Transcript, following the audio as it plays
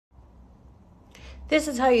This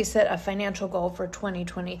is how you set a financial goal for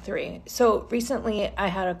 2023. So recently I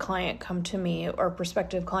had a client come to me, or a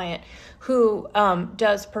prospective client, who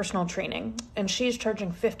does personal training, and she's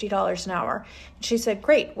charging $50 an hour. She said,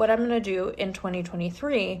 great, what I'm going to do in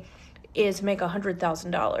 2023 is make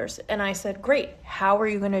 $100,000. And I said, great, how are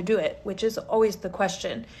you going to do it? Which is always the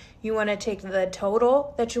question. You want to take the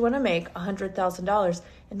total that you want to make, $100,000,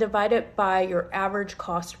 and divide it by your average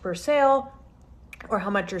cost per sale, or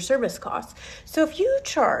how much your service costs. So if you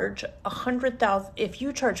charge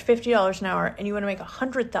 $50 an hour and you want to make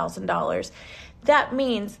 $100,000, that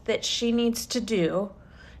means that she needs to do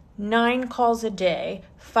 9 calls a day,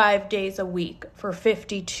 5 days a week for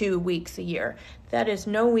 52 weeks a year. That is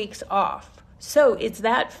no weeks off. So is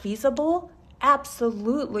that feasible?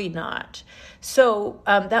 Absolutely not. So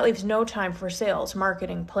that leaves no time for sales,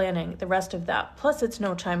 marketing, planning, the rest of that. Plus it's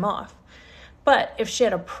no time off. But if she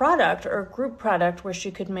had a product or a group product where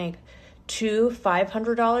she could make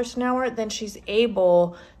 $500 an hour, then she's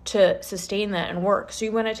able to sustain that and work. So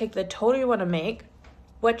you want to take the total you want to make,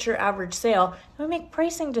 what's your average sale, and we make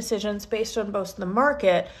pricing decisions based on both the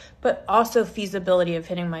market, but also feasibility of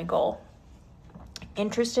hitting my goal.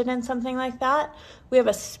 Interested in something like that? We have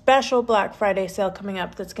a special Black Friday sale coming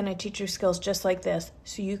up that's going to teach you skills just like this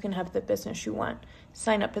so you can have the business you want.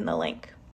 Sign up in the link.